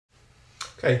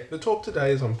Okay, the talk today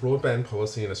is on broadband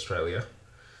policy in Australia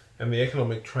and the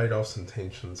economic trade-offs and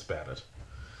tensions about it.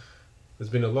 There's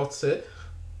been a lot said.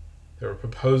 There are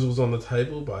proposals on the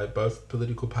table by both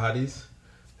political parties.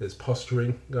 There's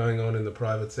posturing going on in the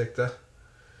private sector.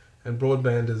 And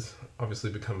broadband has obviously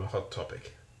become a hot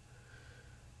topic.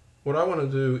 What I want to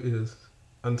do is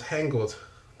untangle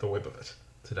the web of it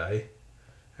today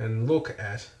and look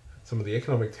at some of the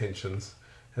economic tensions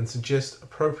and suggest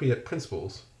appropriate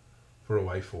principles for a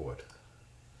way forward.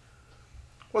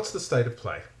 What's the state of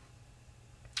play?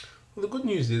 Well, the good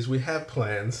news is we have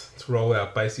plans to roll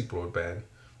out basic broadband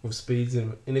with speeds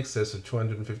in excess of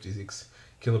 256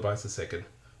 kilobytes a second,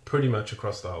 pretty much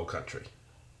across the whole country.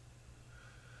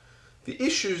 The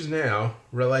issues now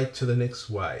relate to the next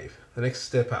wave, the next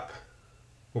step up,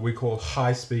 what we call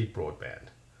high-speed broadband,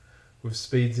 with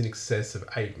speeds in excess of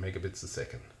 8 megabits a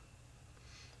second.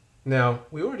 Now,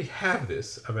 we already have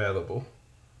this available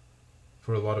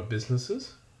for a lot of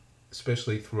businesses,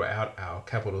 especially throughout our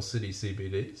capital city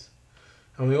CBDs.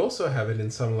 And we also have it in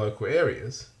some local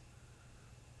areas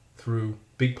through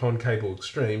Big Pond Cable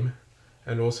Extreme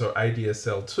and also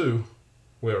ADSL2,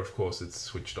 where of course it's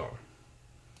switched on.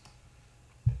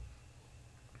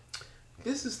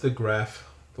 This is the graph,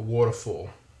 the waterfall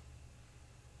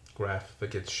graph that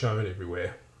gets shown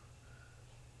everywhere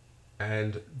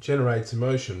and generates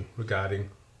emotion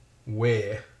regarding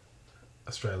where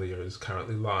Australia is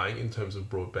currently lying in terms of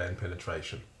broadband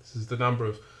penetration. This is the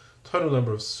total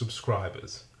number of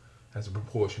subscribers as a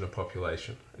proportion of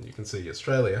population. And you can see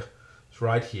Australia is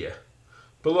right here,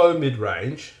 below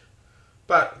mid-range,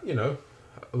 but,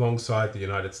 alongside the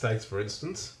United States, for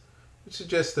instance, which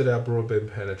suggests that our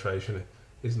broadband penetration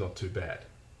is not too bad.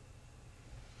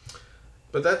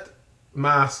 But that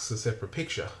masks a separate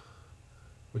picture,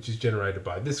 which is generated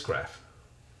by this graph,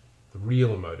 the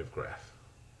real emotive graph.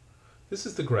 This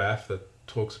is the graph that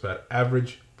talks about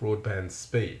average broadband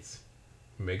speeds,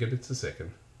 megabits a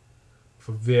second,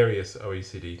 for various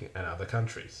OECD and other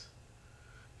countries.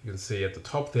 You can see at the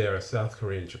top there are South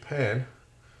Korea and Japan,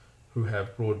 who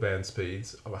have broadband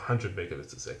speeds of 100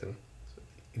 megabits a second, so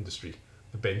the industry,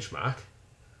 the benchmark.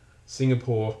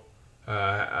 Singapore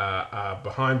are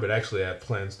behind, but actually have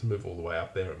plans to move all the way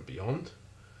up there and beyond.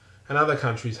 And other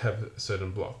countries have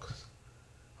certain blocks.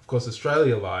 Of course,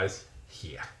 Australia lies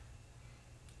here.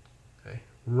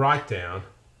 Right down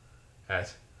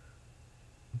at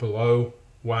below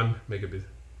 1 megabit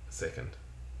a second,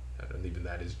 and even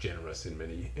that is generous in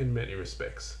many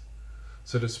respects.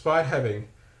 So despite having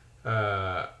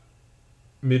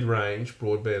mid-range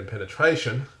broadband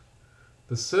penetration,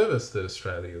 the service that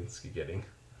Australians are getting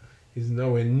is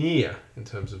nowhere near, in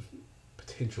terms of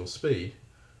potential speed,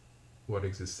 what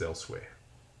exists elsewhere.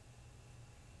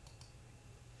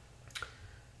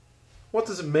 What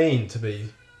does it mean to be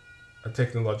a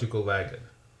technological laggard?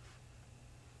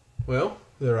 Well,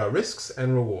 there are risks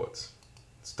and rewards.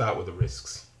 Let's start with the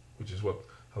risks, which is what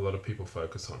a lot of people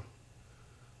focus on.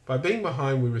 By being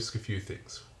behind, we risk a few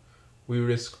things. We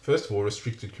risk, first of all,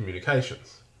 restricted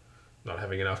communications. Not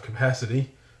having enough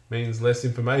capacity means less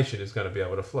information is going to be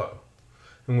able to flow.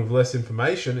 And with less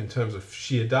information in terms of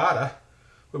sheer data,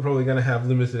 we're probably going to have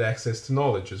limited access to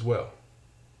knowledge as well.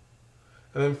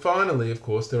 And then finally, of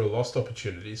course, there are lost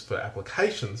opportunities for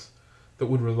applications that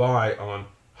would rely on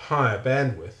higher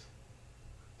bandwidth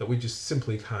that we just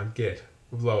simply can't get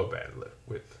with lower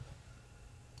bandwidth.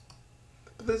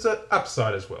 But there's an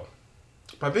upside as well.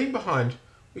 By being behind,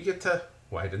 we get to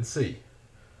wait and see.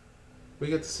 We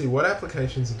get to see what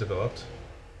applications are developed.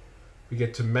 We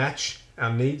get to match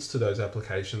our needs to those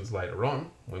applications later on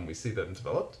when we see them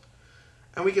developed.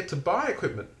 And we get to buy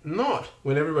equipment, not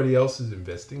when everybody else is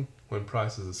investing, when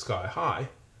prices are sky high,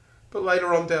 but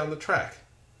later on down the track,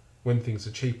 when things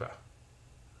are cheaper.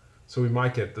 So we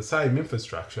might get the same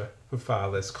infrastructure for far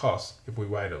less cost if we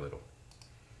wait a little.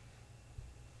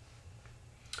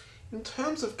 In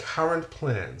terms of current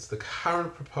plans, the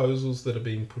current proposals that are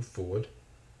being put forward,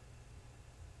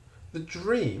 the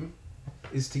dream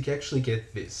is to actually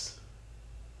get this.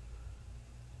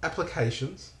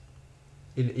 Applications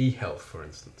in e-health, for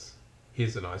instance.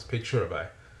 Here's a nice picture of a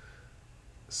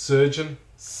surgeon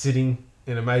sitting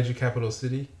in a major capital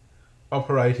city,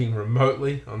 operating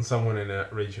remotely on someone in a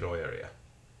regional area.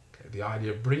 Okay, the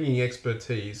idea of bringing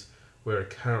expertise where it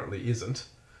currently isn't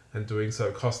and doing so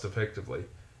cost effectively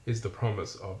is the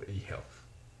promise of e-health.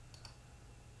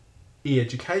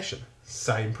 E-education,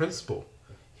 same principle.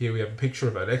 Here we have a picture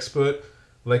of an expert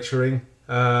lecturing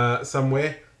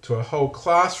somewhere to a whole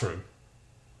classroom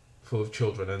full of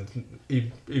children, and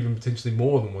even potentially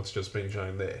more than what's just been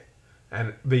shown there.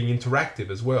 And being interactive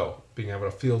as well, being able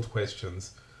to field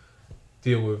questions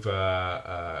deal with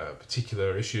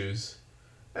particular issues,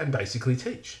 and basically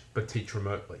teach, but teach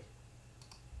remotely.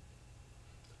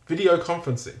 Video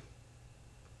conferencing.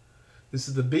 This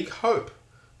is the big hope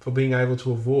for being able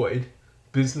to avoid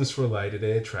business-related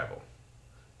air travel.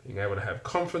 Being able to have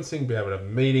conferencing, be able to have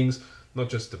meetings, not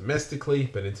just domestically,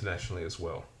 but internationally as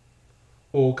well.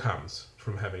 All comes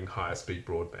from having higher speed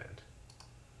broadband.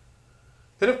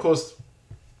 Then, of course,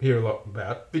 hear a lot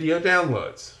about video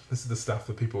downloads. This is the stuff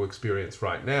that people experience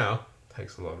right now. It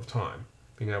takes a lot of time.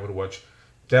 Being able to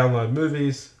download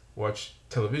movies, watch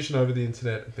television over the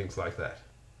internet, and things like that.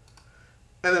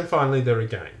 And then finally, there are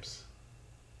games.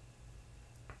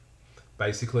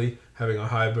 Basically, having a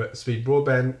high speed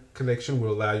broadband connection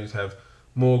will allow you to have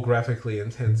more graphically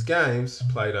intense games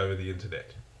played over the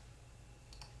internet.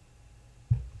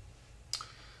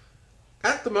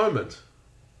 At the moment,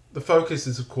 the focus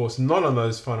is, of course, not on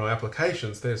those final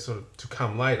applications, they're sort of to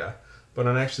come later, but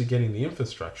on actually getting the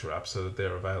infrastructure up so that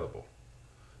they're available.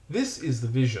 This is the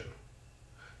vision.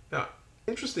 Now,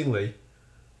 interestingly,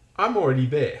 I'm already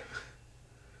there.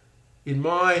 In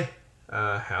my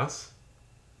house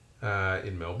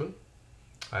in Melbourne,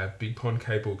 I have Big Pond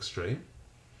Cable Extreme.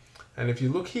 And if you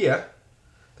look here,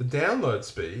 the download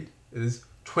speed is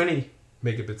 20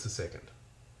 megabits a second.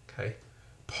 Okay,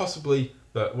 possibly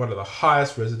one of the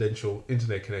highest residential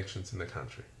internet connections in the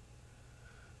country.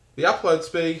 The upload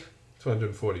speed,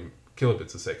 240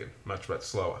 kilobits a second, much, much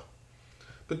slower.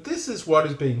 But this is what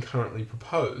is being currently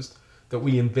proposed that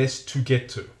we invest to get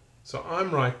to. So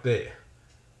I'm right there.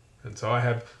 And so I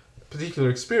have particular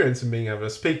experience in being able to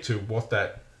speak to what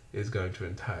that is going to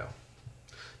entail.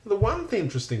 The one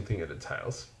interesting thing it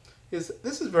entails is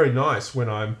this is very nice when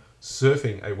I'm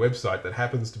surfing a website that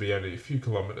happens to be only a few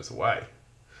kilometers away.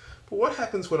 But what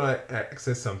happens when I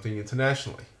access something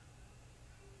internationally?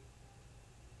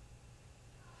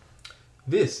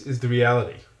 This is the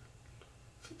reality.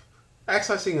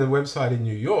 Accessing a website in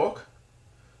New York,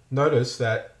 notice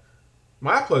that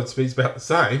my upload speed's about the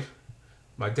same.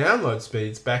 My download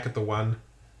speed's back at the 1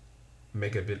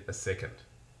 megabit a second.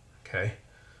 Okay?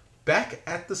 Back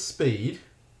at the speed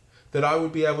that I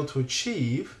would be able to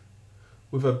achieve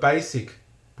with a basic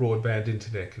broadband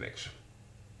internet connection.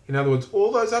 In other words,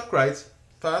 all those upgrades,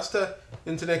 faster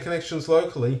internet connections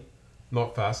locally,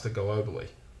 not faster globally.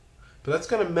 But that's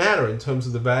going to matter in terms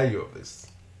of the value of this.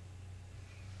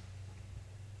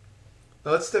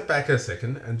 Now let's step back a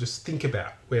second and just think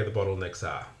about where the bottlenecks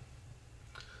are.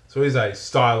 So here's a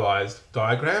stylized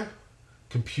diagram.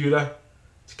 Computer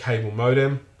to cable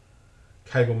modem.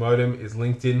 Cable modem is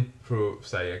linked in through,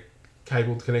 say, a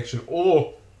cabled connection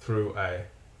or through a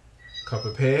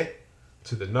copper pair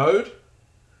to the node.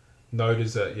 Node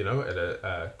is at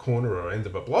a corner or end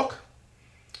of a block.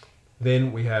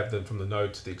 Then we have them from the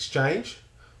node to the exchange.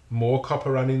 More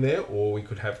copper running there, or we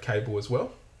could have cable as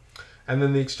well. And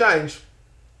then the exchange,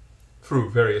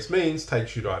 through various means,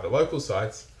 takes you to either local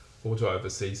sites or to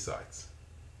overseas sites.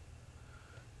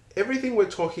 Everything we're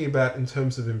talking about in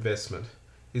terms of investment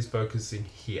is focusing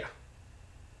here,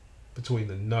 between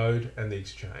the node and the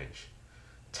exchange.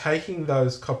 Taking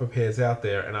those copper pairs out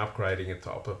there and upgrading it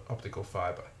to optical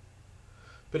fiber.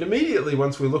 But immediately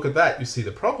once we look at that, you see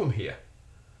the problem here.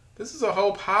 This is a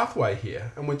whole pathway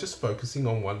here, and we're just focusing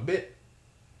on one bit.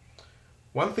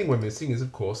 One thing we're missing is,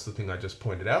 of course, the thing I just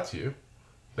pointed out to you,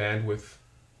 bandwidth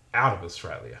out of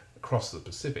Australia, across the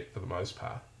Pacific for the most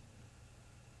part.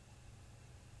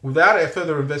 Without our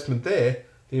further investment there,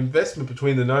 the investment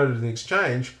between the node and the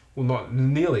exchange will not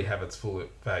nearly have its full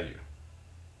value.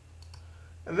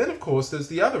 And then, of course, there's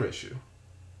the other issue,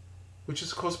 which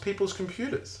is, of course, people's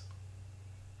computers.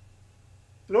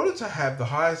 In order to have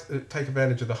take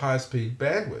advantage of the highest speed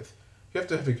bandwidth, you have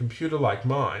to have a computer like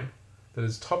mine that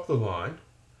is top of the line,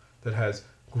 that has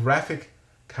graphic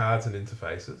cards and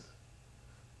interfaces,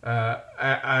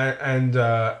 and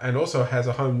also has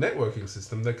a home networking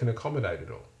system that can accommodate it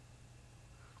all.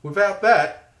 Without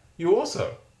that, you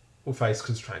also will face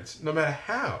constraints, no matter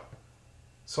how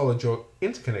solid your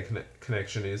interconnect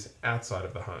connection is outside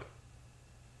of the home.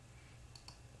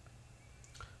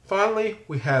 Finally,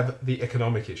 we have the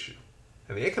economic issue.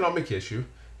 And the economic issue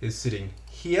is sitting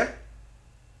here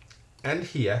and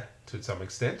here to some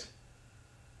extent.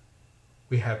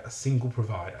 We have a single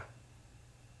provider.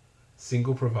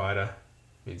 Single provider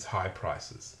means high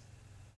prices.